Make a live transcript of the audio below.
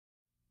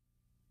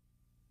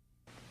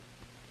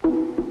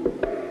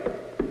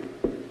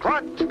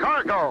Clutch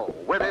Cargo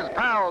with his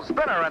pals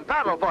Spinner and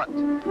Paddlefoot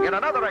in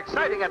another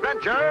exciting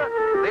adventure,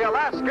 the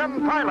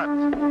Alaskan Pilot.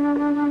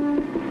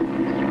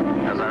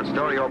 As our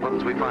story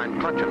opens, we find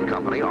Clutch and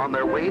Company on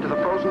their way to the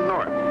frozen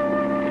north.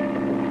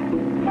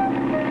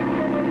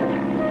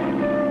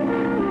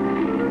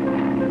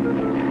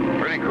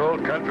 Pretty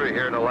cold country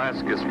here in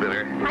Alaska,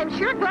 Spinner. I'm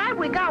sure glad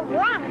we got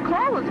warm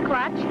clothes,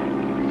 Clutch.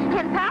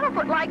 And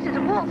Paddlefoot likes his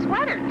wool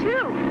sweater,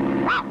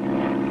 too.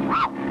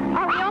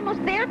 Are we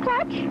almost there,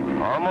 Clutch?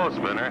 Almost,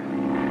 Spinner.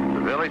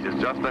 The village is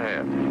just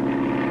ahead.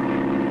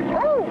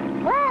 Oh,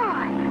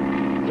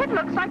 boy. It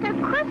looks like a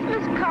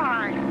Christmas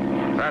card.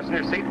 Fasten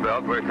your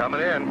seatbelt. We're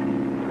coming in.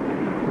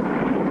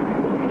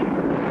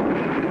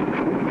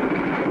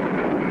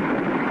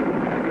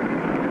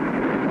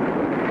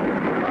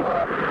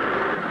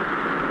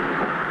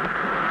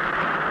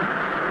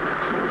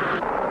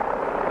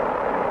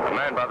 A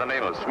man by the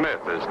name of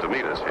Smith is to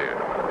meet us here.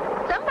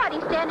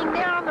 Somebody's standing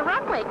there on the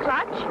runway,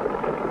 Clutch.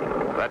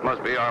 That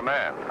must be our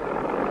man.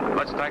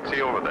 Let's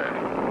taxi over there.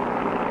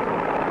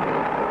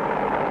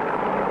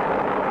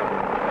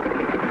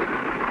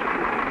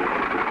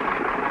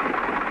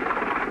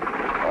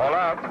 All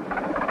out.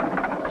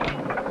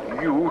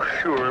 You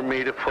sure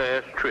made a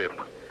fast trip.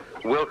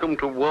 Welcome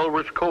to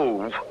Walrus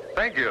Cove.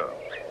 Thank you.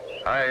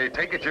 I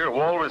take it you're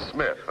Walrus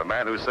Smith, the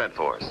man who sent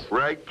for us.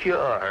 Right you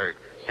are.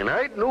 And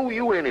I'd know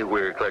you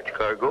anywhere, Clutch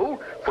Cargo,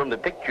 from the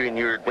picture in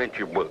your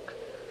adventure book.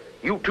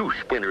 You too,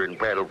 Spinner and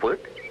Paddlefoot.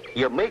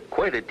 You make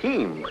quite a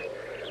team.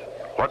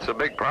 What's the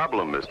big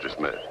problem, Mr.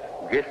 Smith?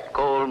 Just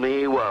call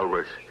me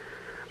Walrus.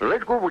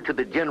 Let's go over to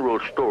the general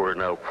store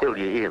and I'll fill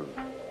you in.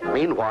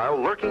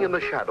 Meanwhile, lurking in the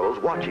shadows,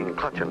 watching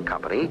Clutch and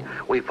Company,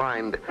 we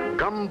find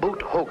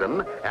Gumboot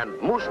Hogan and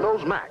Moose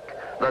Nose Mack,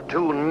 the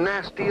two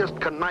nastiest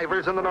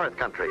connivers in the North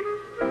Country.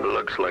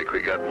 Looks like we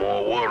got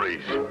more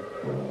worries.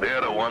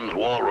 They're the ones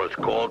Walrus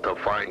called to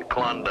find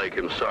Klondike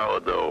and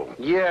Sourdough.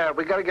 Yeah,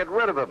 we gotta get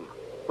rid of them.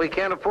 We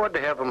can't afford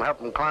to have them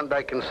helping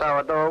Klondike and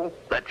Sourdough.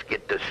 Let's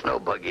get the snow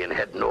buggy and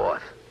head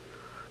north.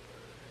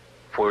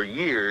 For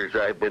years,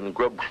 I've been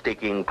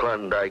grub-sticking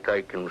Klondike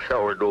Ike and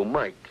Sourdough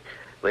Mike.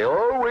 They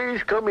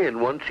always come in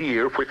once a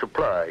year for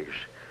supplies.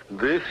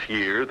 This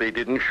year, they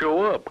didn't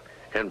show up.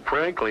 And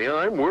frankly,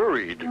 I'm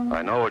worried.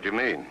 I know what you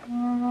mean.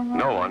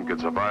 No one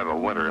could survive a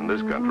winter in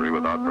this country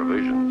without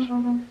provisions.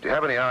 Do you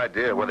have any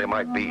idea where they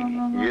might be?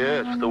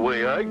 Yes, the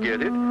way I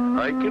get it,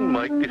 Ike and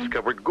Mike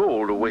discovered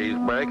gold a ways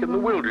back in the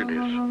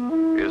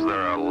wilderness. Is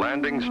there a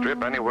landing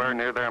strip anywhere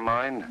near their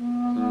mine?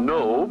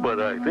 No,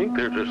 but I think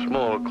there's a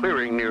small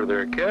clearing near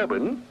their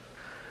cabin.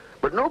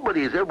 But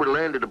nobody's ever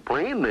landed a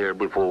plane there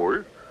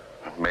before.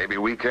 Maybe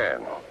we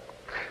can.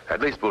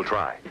 At least we'll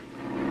try.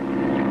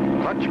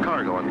 Clutch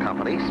Cargo and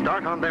Company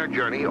start on their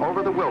journey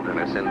over the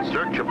wilderness in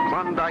search of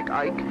Klondike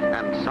Ike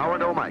and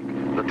Sourdough Mike,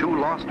 the two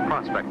lost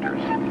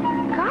prospectors.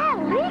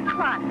 Golly,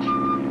 Clutch.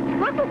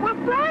 Look what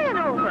we're flying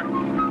over.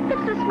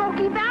 It's the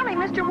Smoky Valley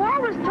Mr.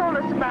 Walrus told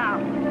us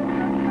about.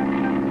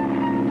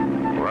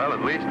 Well,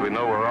 at least we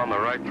know we're on the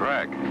right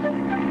track.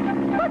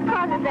 What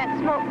causes that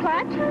smoke,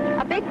 Clutch?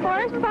 A big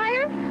forest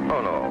fire?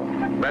 Oh,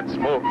 no. That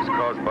smoke is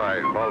caused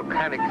by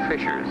volcanic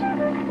fissures,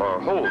 or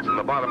holes in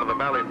the bottom of the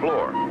valley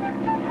floor.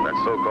 That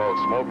so-called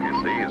smoke, you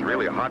see, is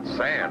really hot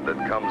sand that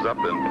comes up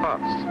in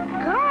puffs.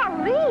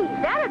 Golly,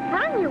 that'd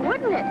burn you,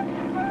 wouldn't it?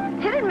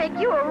 It'd make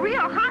you a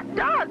real hot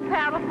dog,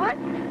 Paddlefoot.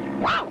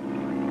 Wow!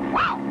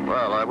 Wow!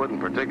 Well, I wouldn't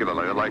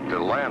particularly like to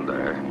land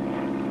there.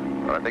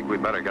 But I think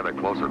we'd better get a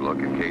closer look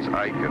in case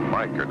Ike and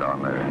Mike are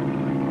down there.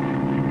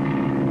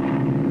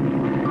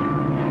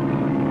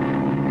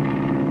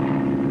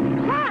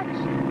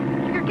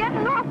 Clutch, you're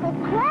getting awful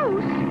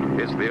close.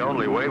 It's the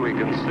only way we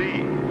can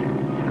see.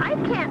 I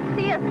can't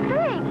see a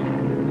thing.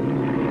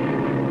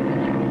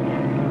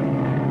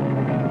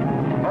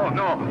 Oh,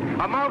 no,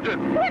 a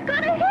mountain! We're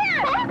gonna hit!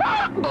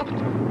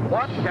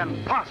 What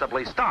can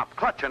possibly stop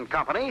Clutch and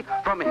Company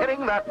from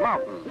hitting that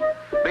mountain?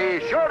 Be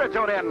sure to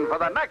tune in for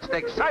the next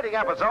exciting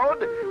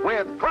episode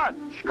with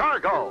Clutch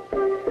Cargo.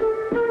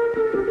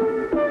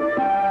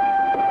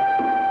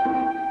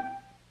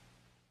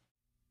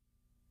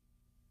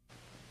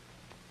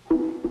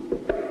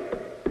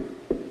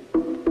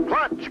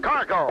 Clutch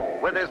Cargo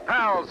with his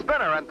pals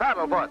Spinner and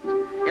Paddlefoot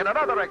in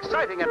another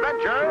exciting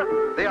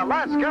adventure, the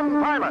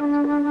Alaskan Pilot.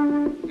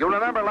 You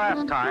remember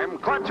last time,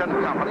 Clutch and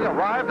Company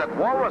arrived at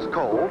Walrus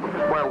Cove,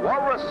 where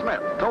Walrus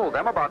Smith told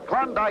them about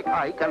Klondike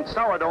Ike and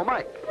Sourdough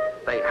Mike.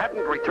 They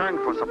hadn't returned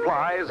for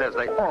supplies as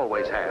they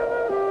always had.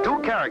 Two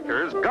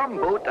characters,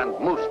 Gumboot and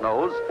Moose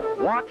Nose,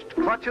 watched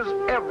Clutch's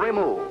every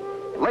move.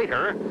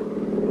 Later...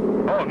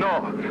 Oh,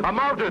 no, a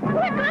mountain!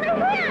 We're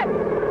gonna hit!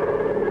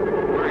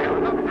 We're in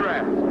an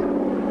updraft.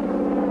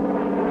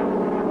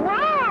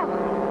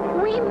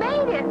 Wow! We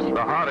made it!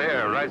 The hot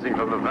air rising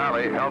from the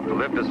valley helped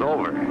lift us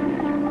over.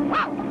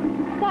 Wow!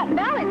 That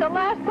valley's the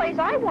last place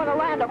I want to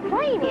land a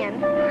plane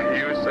in.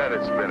 You said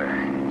it,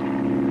 Spinner.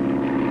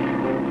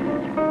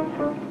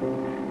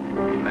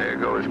 There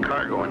goes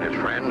Cargo and his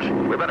friends.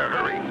 We better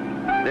hurry.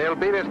 They'll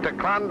beat us to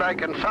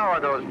Klondike and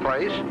Sourdough's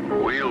place.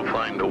 We'll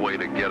find a way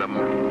to get them,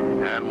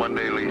 and when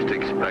they least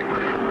expect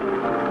it.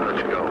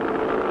 Let's go.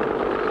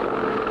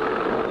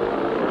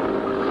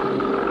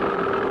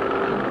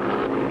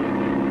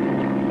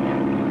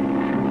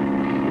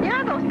 There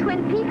are those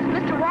twin peaks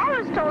Mr.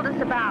 Waller's told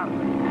us about.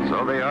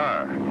 So they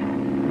are.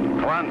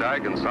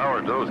 Klondike and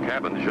Sourdough's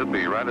cabin should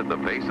be right at the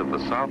base of the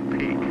South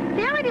Peak.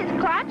 There it is,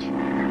 Clutch.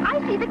 I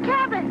see the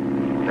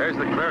cabin. There's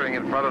the clearing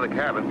in front of the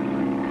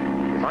cabin.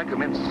 If I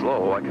come in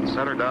slow, I can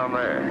set her down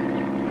there.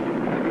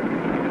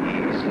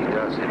 Easy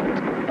does it.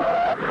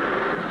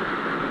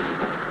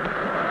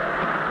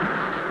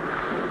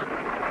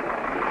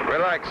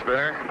 Relax,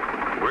 Spinner.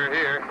 We're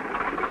here.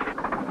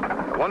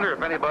 I wonder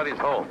if anybody's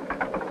home.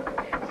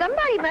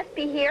 Somebody must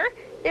be here.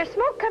 There's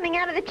smoke coming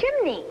out of the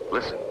chimney.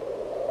 Listen.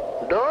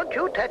 Don't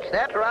you touch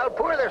that or I'll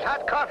pour this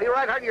hot coffee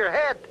right on your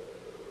head.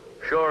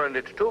 Sure, and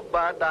it's too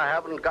bad I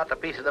haven't got the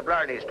piece of the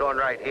Blarney stone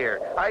right here.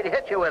 I'd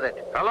hit you with it.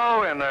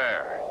 Hello in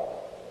there.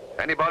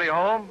 Anybody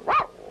home?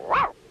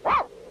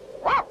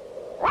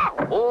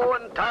 Oh,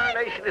 and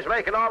tarnation is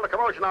making all the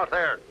commotion out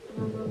there.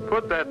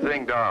 Put that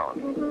thing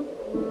down.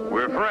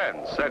 We're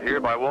friends, sent here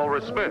by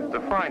Walrus Smith to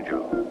find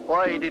you.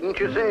 Why didn't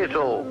you say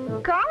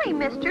so? Golly,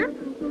 mister.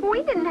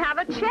 We didn't have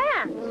a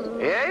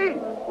chance. Eh?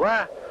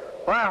 Why,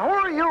 who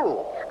are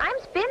you? I'm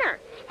Spinner,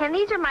 and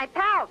these are my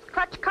pals,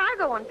 Clutch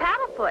Cargo and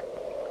Paddlefoot.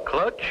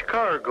 Clutch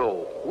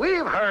Cargo.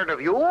 We've heard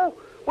of you.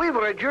 We've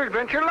read your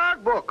adventure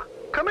logbook.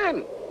 Come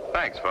in.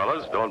 Thanks,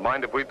 fellas. Don't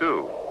mind if we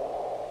do.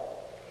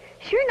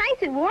 Sure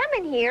nice and warm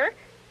in here.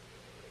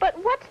 But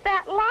what's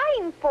that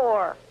line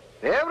for?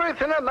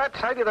 Everything on that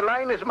side of the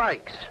line is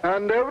Mike's.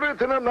 And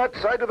everything on that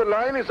side of the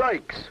line is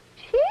Ike's.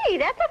 Gee,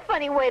 that's a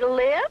funny way to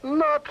live.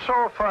 Not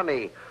so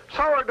funny.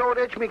 Sourdough'd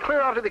edge me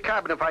clear out of the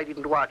cabin if I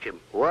didn't watch him.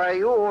 Why,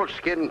 you old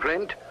skin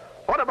print.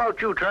 What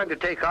about you trying to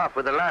take off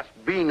with the last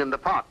bean in the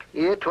pot?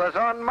 It was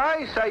on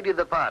my side of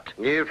the pot.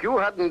 If you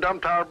hadn't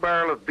dumped our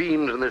barrel of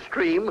beans in the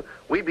stream,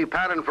 we'd be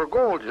panning for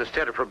gold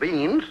instead of for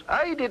beans.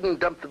 I didn't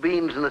dump the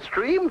beans in the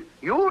stream.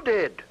 You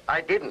did.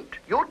 I didn't.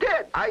 You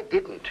did. I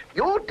didn't.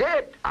 You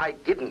did. I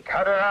didn't.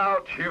 Cut her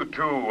out, you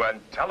two,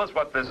 and tell us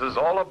what this is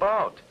all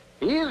about.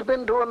 He's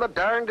been doing the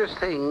darndest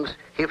things.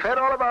 He fed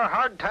all of our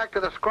hardtack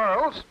to the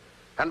squirrels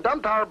and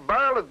dumped our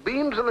barrel of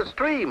beans in the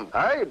stream.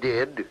 I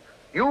did.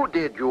 You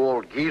did, you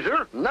old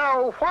geezer.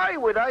 Now, why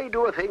would I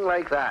do a thing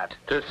like that?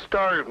 To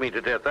starve me to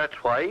death, that's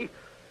why.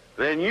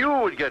 Then you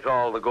would get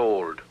all the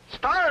gold.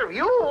 Starve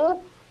you?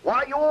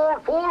 Why, you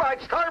old fool,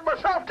 I'd starve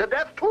myself to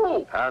death,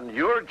 too. And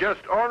you're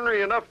just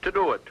ornery enough to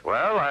do it.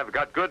 Well, I've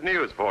got good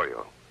news for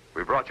you.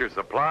 We brought your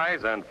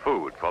supplies and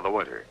food for the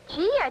winter.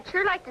 Gee, I'd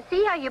sure like to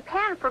see how you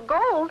pan for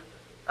gold.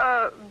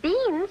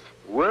 Beans.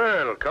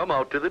 Well, come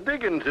out to the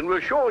diggings and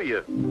we'll show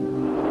you.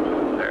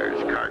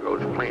 There's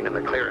Cargo's plane in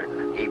the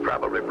clearing. He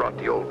probably brought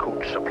the old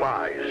coot's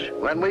supplies.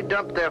 When we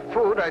dumped their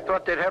food, I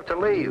thought they'd have to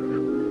leave.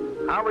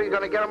 How are you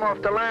going to get them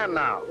off the land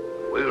now?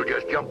 We'll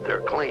just jump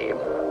their claim.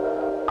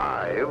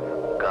 I've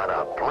got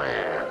a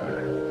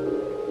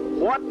plan.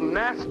 What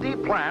nasty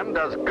plan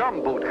does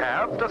Gumboot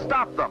have to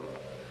stop them?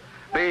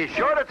 Be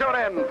sure to tune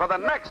in for the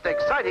next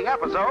exciting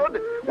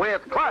episode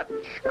with Clutch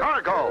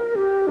Cargo.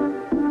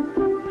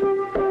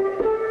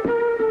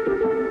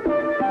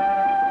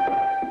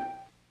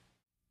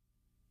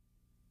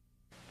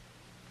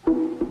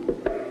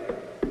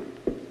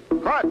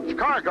 Clutch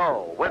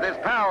Cargo with his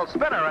pals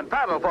Spinner and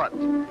Paddlefoot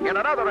in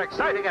another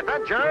exciting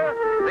adventure,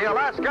 the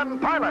Alaskan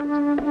Pilot.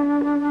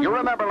 You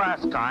remember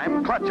last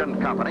time, Clutch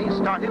and Company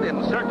started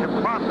in search of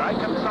Klondike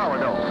and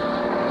Sourdough.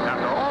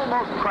 After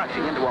almost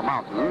crashing into a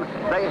mountain,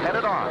 they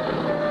headed on.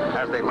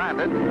 As they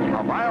landed,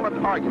 a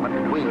violent argument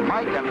between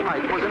Mike and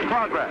Ike was in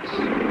progress.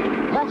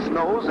 Moose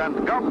Nose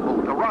and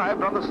Gumboot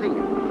arrived on the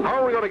scene.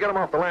 How are we going to get them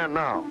off the land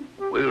now?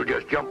 We'll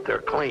just jump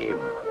their claim.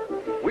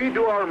 We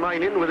do our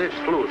mining with this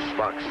sluice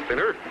box,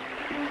 Spinner.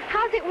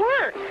 How's it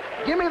work?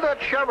 Give me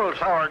that shovel,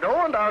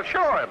 Sourdough, and I'll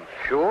show him.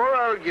 Sure,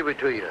 I'll give it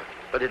to you.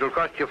 But it'll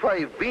cost you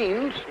 5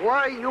 beans.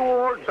 Why, you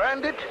old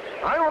bandit?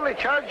 I only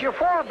charged you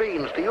 4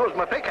 beans to use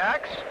my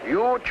pickaxe.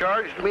 You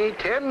charged me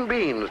 10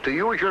 beans to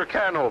use your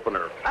can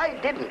opener. I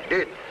didn't.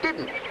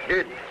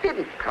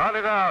 Cut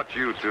it out,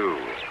 you two.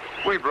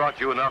 We brought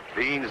you enough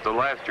beans to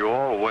last you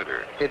all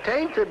winter. It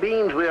ain't the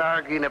beans we're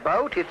arguing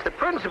about. It's the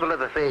principle of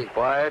the thing.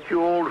 Quiet,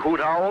 you old hoot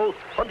owl.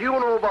 What do you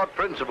know about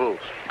principles?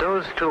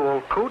 Those 2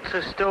 old coots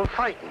are still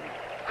fighting.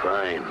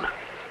 Fine.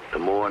 The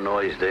more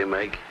noise they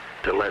make,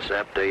 the less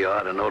apt they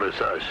are to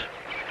notice us.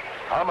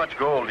 How much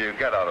gold do you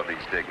get out of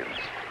these diggings?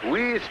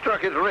 We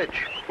struck it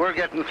rich. We're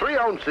getting 3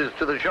 ounces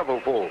to the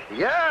shovelful.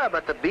 Yeah,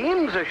 but the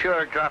beans are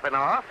sure dropping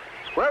off.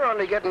 We're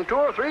only getting 2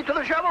 or 3 to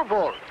the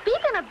shovelful.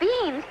 Speaking of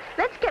beans,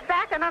 let's get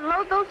back and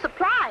unload those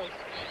supplies.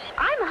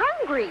 I'm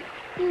hungry.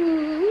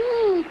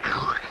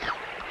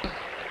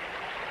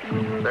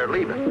 They're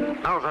leaving.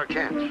 Now's our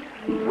chance.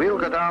 We'll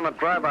go down and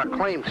drive our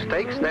claim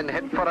stakes, then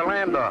head for the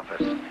land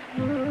office.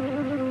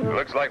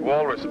 Looks like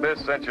Walrus Smith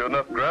sent you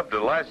enough grub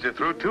to last you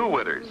through 2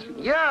 winters.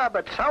 Yeah,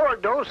 but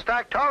Sourdough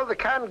stacked all the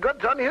canned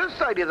goods on his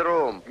side of the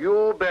room.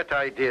 You bet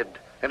I did.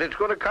 And it's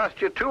going to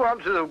cost you 2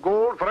 ounces of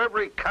gold for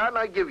every can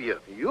I give you.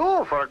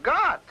 You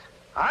forgot.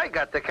 I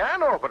got the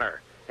can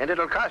opener. And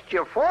it'll cost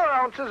you 4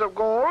 ounces of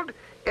gold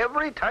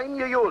every time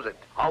you use it.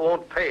 I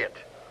won't pay it.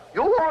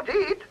 You won't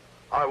eat.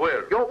 I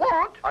will. You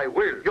won't. I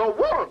will. You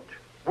won't.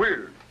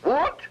 Will.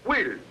 Won't.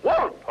 Will.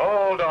 Won't.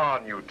 Hold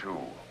on, you two.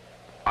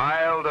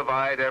 I'll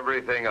divide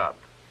everything up.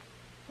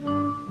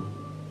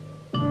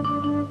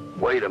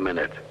 Wait a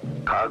minute.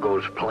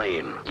 Cargo's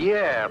plane.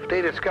 Yeah, if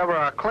they discover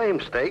our claim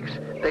stakes,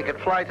 they could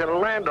fly to the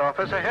land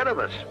office ahead of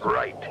us.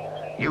 Right.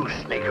 You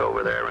sneak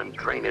over there and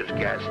drain his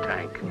gas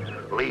tank.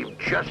 Leave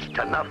just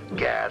enough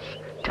gas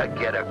to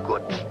get a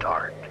good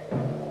start.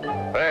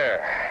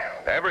 There.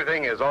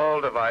 Everything is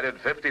all divided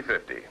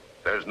 50-50.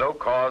 There's no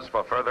cause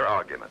for further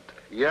argument.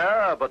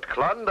 Yeah, but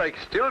Klondike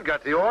still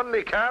got the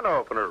only can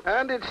opener.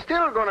 And it's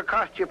still going to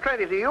cost you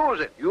plenty to use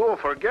it. You'll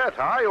forget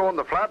I own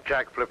the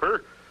flapjack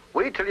flipper.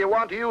 Wait till you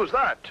want to use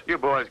that. You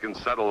boys can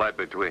settle that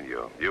between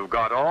you. You've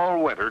got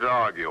all winter to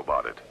argue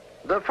about it.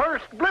 The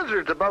first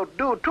blizzard's about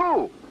due,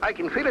 too. I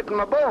can feel it in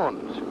my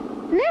bones.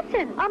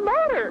 Listen, a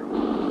motor.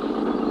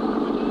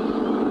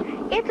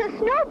 It's a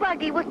snow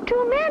buggy with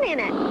 2 men in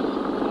it.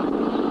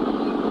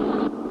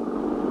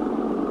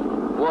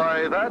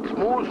 Why, that's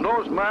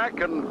Moose-Nose Mack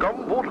and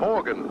Gumboot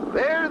Hogan.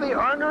 They're the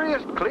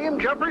orneriest claim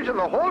jumpers in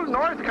the whole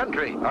North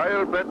Country.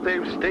 I'll bet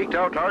they've staked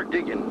out our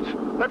diggings.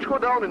 Let's go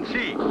down and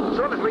see.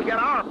 Soon as we get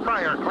our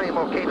prior claim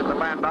okayed at the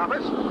land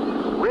office,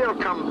 we'll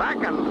come back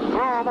and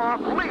throw them off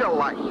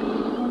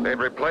legal-like. They've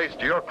replaced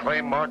your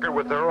claim marker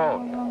with their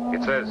own.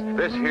 It says,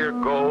 this here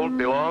gold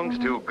belongs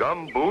to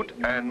Gumboot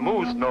and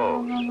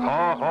Moose-Nose.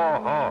 Ha,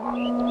 ha,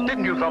 ha.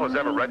 Didn't you fellas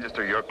ever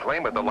register your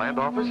claim at the land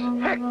office?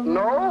 Heck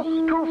no.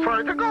 Too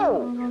far to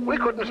go. We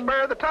couldn't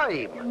spare the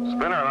time.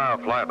 Spinner and I'll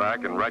fly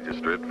back and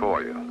register it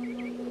for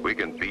you. We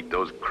can beat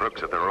those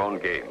crooks at their own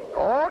game.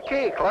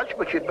 Okay, Clutch,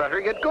 but you'd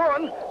better get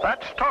going.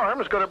 That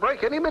storm's going to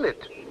break any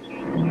minute.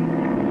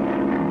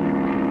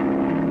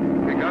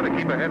 We gotta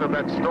keep ahead of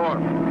that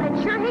storm.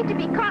 I'd sure hate to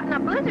be caught in a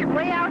blizzard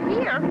way out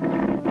here.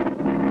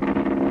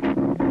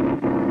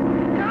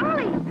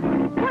 Golly,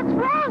 what's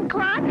wrong,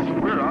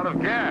 Clutch? We're out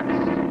of gas.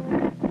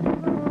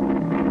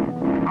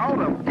 Out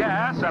of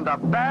gas and a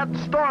bad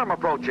storm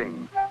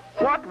approaching.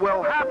 What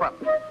will happen?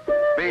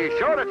 Be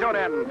sure to tune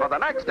in for the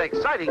next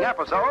exciting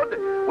episode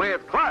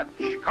with Clutch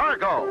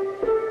Cargo.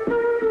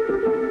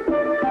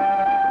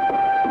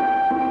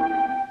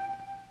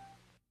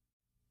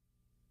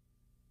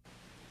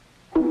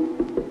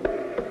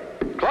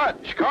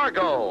 Clutch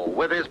Cargo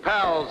with his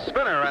pals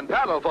Spinner and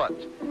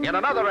Paddlefoot in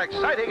another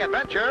exciting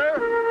adventure,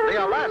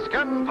 the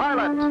Alaskan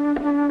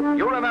Pilot.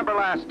 You remember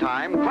last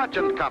time Clutch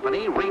and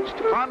Company reached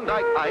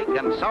Klondike Ike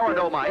and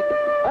Sourdough Mike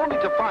only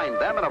to find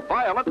them in a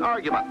violent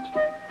argument.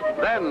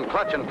 Then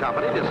Clutch and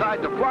Company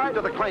decide to fly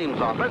to the claims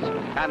office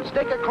and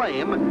stake a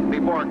claim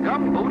before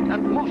Gumboot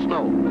and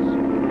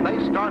Moose-Nose.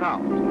 They start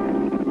out.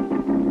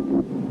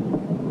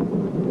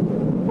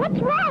 What's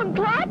wrong,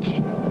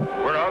 Clutch?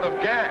 We're out of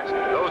gas.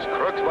 Those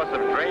crooks must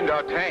have drained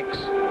our tanks.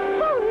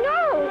 Oh,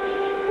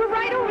 no! We're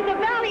right over the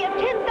valley of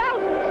 10,000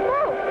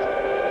 smokes.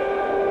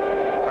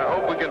 I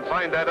hope we can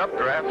find that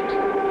updraft.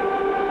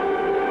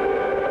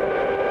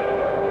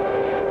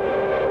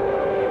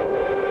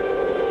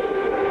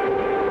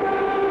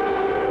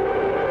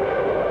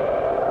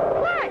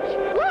 Clutch,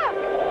 look!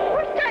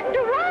 We're starting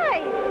to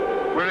rise.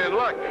 We're in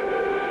luck.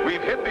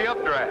 We've hit the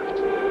updraft.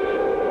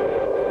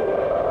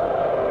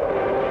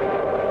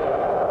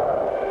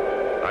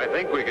 I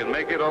think we can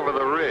make it over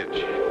the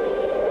ridge.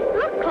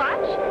 Look,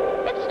 Clutch,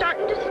 it's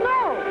starting to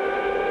snow.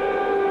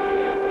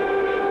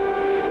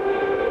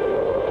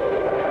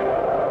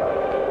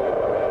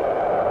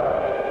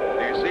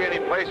 Do you see any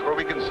place where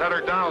we can set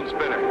her down,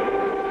 Spinner?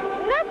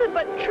 Nothing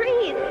but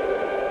trees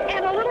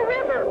and a little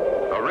river.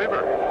 A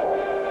river?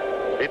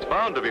 It's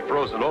bound to be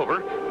frozen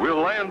over.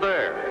 We'll land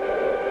there.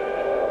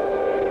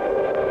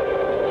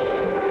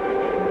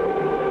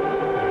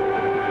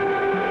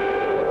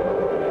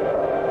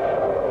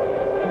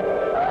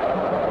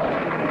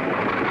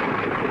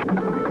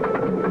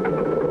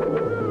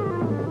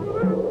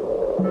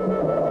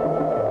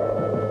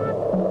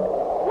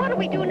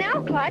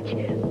 Clutch.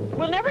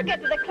 We'll never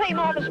get to the claim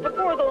office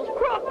before those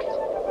crooks.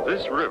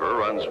 This river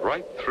runs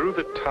right through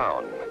the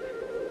town.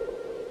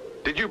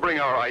 Did you bring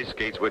our ice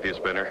skates with you,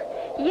 Spinner?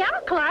 Yeah,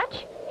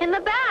 Clutch. In the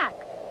back.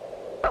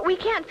 But we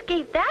can't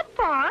skate that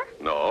far.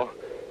 No.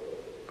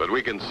 But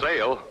we can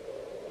sail.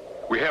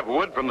 We have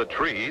wood from the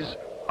trees,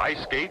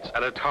 ice skates,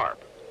 and a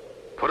tarp.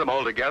 Put them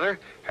all together,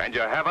 and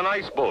you have an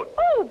ice boat.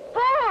 Oh,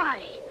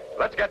 boy!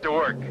 Let's get to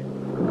work.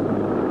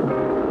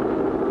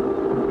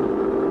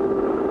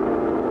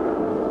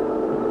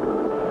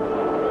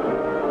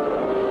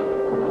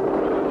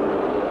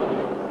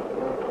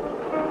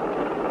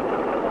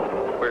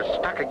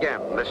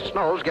 Again, the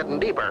snow's getting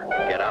deeper.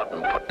 Get out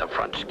and put the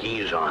front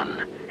skis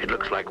on. It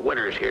looks like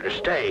winter's here to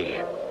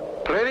stay.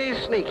 Pretty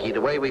sneaky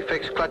the way we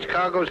fixed Clutch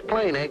Cargo's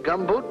plane, eh,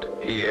 Gumboot?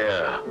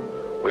 Yeah.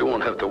 We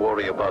won't have to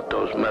worry about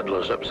those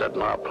meddlers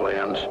upsetting our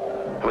plans.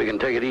 We can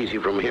take it easy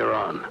from here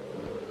on.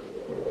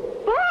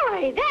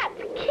 Boy,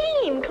 that's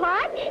keen. doing,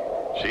 Clutch?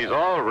 She's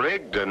all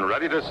rigged and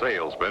ready to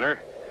sail, Spinner.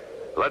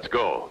 Let's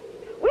go.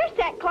 We're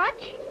set,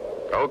 Clutch.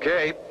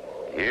 Okay,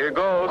 here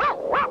goes. Whee!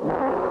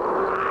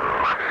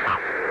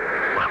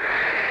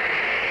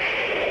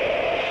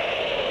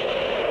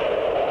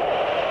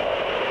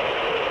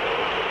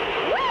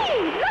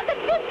 Look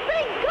at this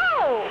thing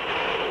go!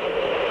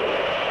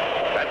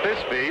 At this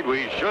speed,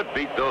 we should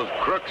beat those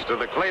crooks to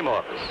the claim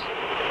office.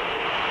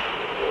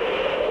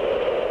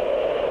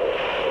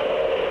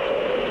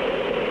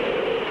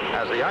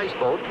 As the ice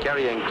boat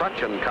carrying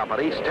Clutch and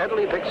Company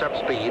steadily picks up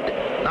speed,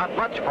 not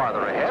much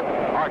farther ahead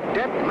are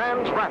Dead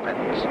Man's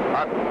Rapids,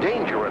 a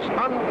dangerous,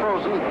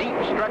 unfrozen, deep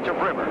stretch of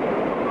river.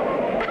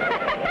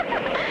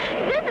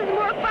 This is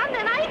more fun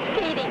than ice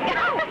skating.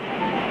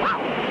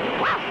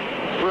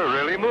 We're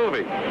really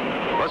moving.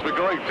 Must be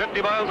going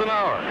 50 miles an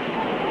hour.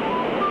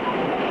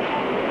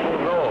 Oh,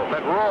 no,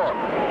 that roar.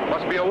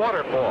 Must be a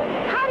waterfall.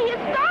 How do you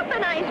stop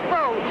an ice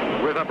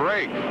boat? With a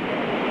brake.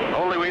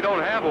 Only we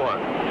don't have one.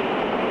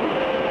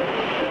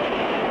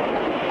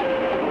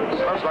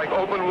 Sounds like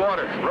open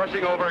water,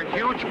 rushing over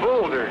huge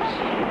boulders.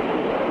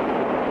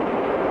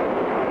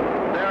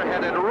 They're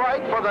headed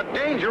right for the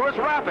dangerous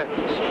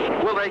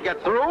rapids. Will they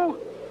get through?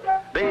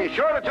 Be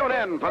sure to tune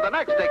in for the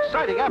next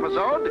exciting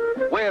episode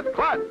with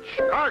Clutch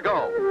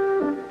Cargo.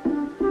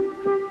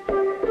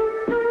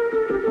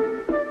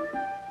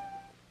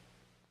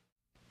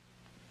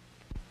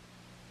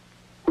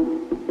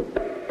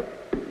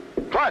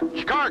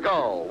 Clutch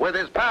Cargo with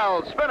his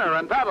pals Spinner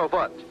and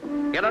Paddlefoot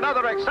in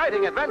another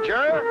exciting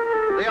adventure,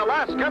 the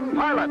Alaskan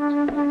Pilot.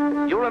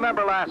 You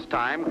remember last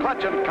time,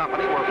 Clutch and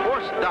Company were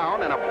forced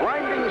down in a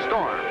blinding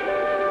storm.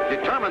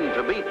 Determined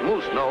to beat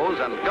Moose Nose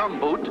and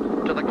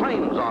Gumboot to the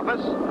claims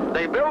office,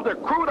 they build a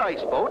crude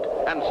ice boat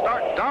and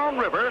start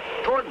downriver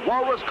toward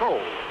Walrus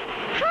Cove.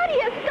 How do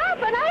you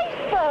stop an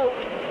ice boat?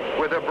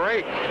 With a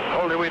brake,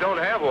 only we don't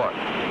have one.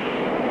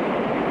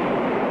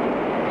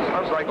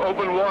 Sounds like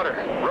open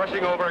water,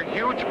 rushing over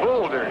huge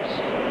boulders.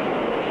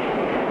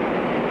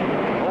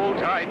 Hold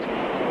tight.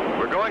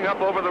 We're going up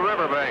over the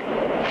riverbank.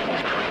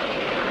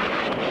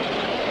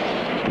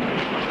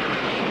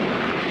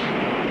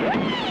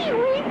 Whee!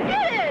 We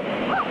did it!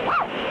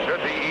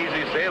 Should be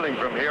easy sailing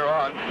from here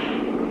on.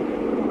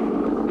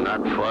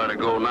 Not far to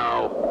go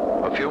now.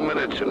 A few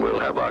minutes and we'll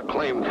have our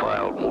claim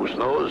filed, Moose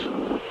Nose.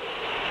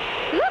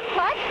 Look,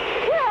 Clutch,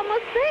 we're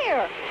almost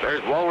there.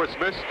 There's Walrus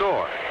Smith's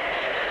store.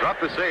 Drop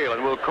the sail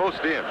and we'll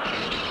coast in.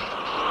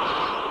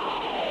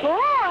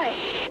 Boy,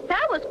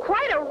 that was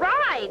quite a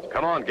ride.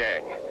 Come on,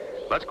 gang.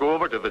 Let's go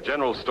over to the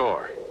general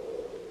store.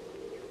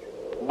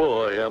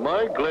 Boy, am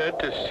I glad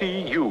to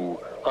see you.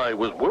 I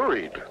was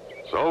worried.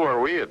 So were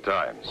we at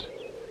times.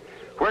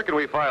 Where can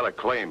we file a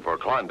claim for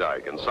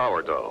Klondike and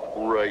Sourdough?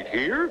 Right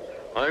here.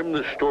 I'm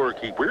the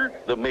storekeeper,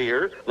 the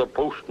mayor, the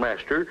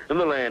postmaster, and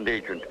the land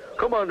agent.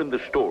 Come on in the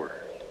store.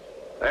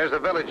 There's the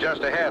village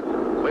just ahead.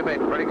 We made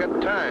pretty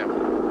good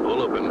time.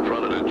 Pull up in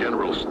front of the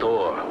general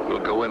store. We'll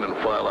go in and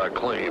file our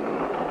claim.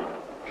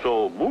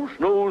 So Moose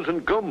Nose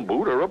and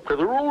Gumboot are up to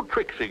their old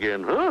tricks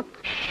again, huh?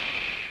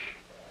 Shh.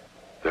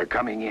 They're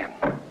coming in.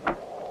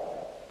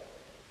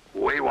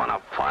 We want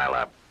to file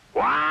a...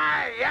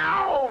 Why,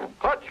 yow!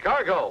 Clutch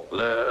Cargo.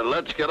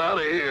 Let's get out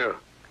of here.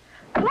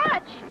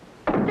 Clutch,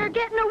 they're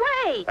getting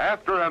away.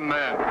 After them,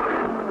 men.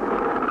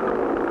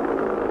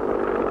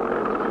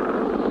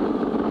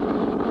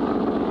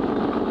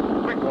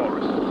 Quick,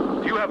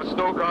 Walrus. Do you have a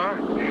snow car?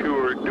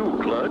 Sure do,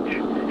 Clutch.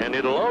 And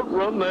it'll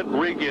outrun that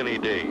rig any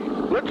day.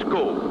 Let's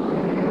go.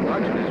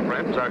 Clutch and his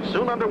friends are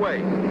soon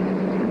underway.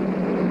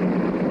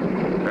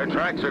 Their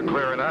tracks are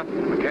clear enough.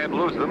 We can't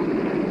lose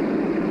them.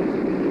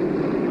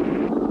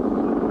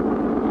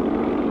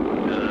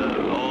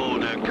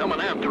 They're coming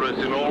after us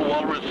in old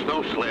Walrus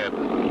snow sled.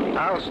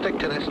 I'll stick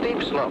to the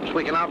steep slopes.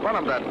 We can outrun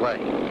them that way.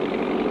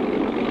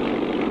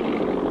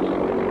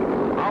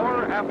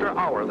 Hour after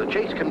hour, the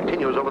chase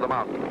continues over the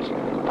mountains.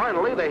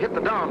 Finally, they hit the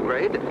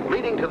downgrade,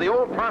 leading to the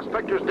old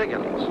prospector's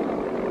diggings.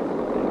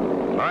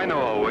 I know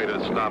a way to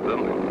stop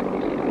them.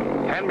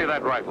 Hand me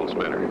that rifle,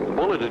 Spinner.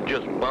 Bullet'd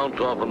just bounce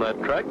off on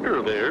that tractor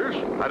of theirs.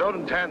 I don't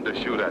intend to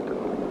shoot at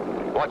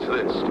them. Watch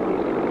this.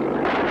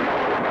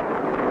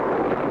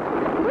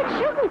 Quit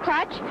shooting,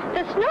 Clutch.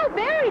 The snow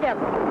buried him.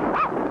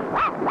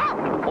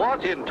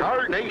 What in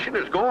tarnation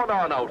is going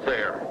on out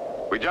there?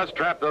 We just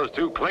trapped those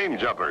two claim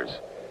jumpers.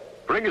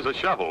 Bring us a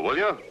shovel, will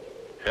you?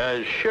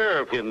 As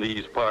sheriff in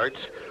these parts,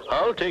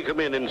 I'll take them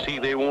in and see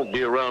they won't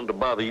be around to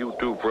bother you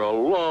two for a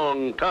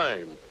long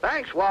time.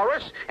 Thanks,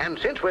 Walrus. And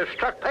since we've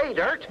struck pay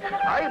dirt,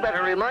 I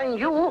better remind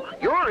you,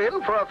 you're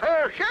in for a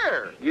fair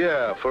share.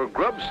 Yeah, for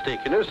grub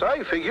stickiness,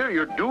 I figure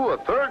you're due a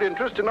third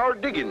interest in our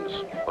diggings.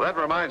 Well, that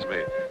reminds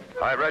me.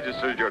 I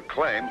registered your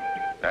claim,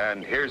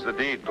 and here's the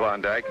deed,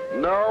 Klondike.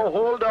 Now,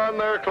 hold on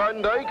there,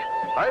 Klondike.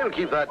 I'll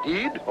keep that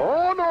deed.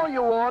 Oh, no,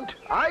 you won't.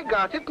 I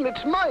got it, and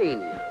it's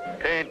mine.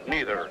 Tain't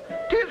neither.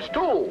 Tis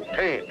too.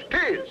 Tain't.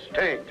 Tis.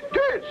 Tain't.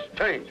 Tis.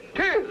 Tain't.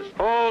 Tis.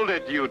 Hold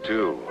it, you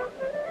two.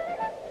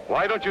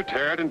 Why don't you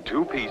tear it in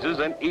two pieces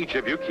and each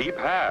of you keep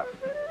half?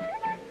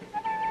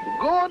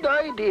 Good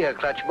idea,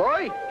 Clutch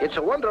Boy. It's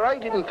a wonder I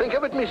didn't think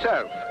of it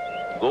myself.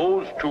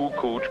 Those two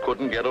coots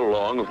couldn't get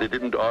along if they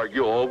didn't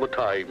argue all the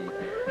time.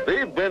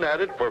 They've been at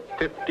it for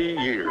 50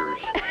 years.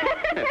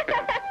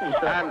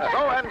 And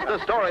so ends the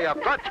story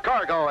of Clutch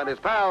Cargo and his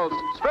pals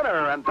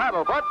Spinner and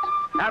Paddlefoot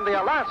and the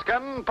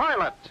Alaskan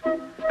Pilot.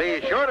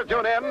 Be sure to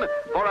tune in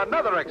for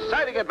another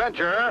exciting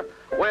adventure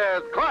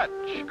with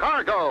Clutch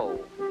Cargo.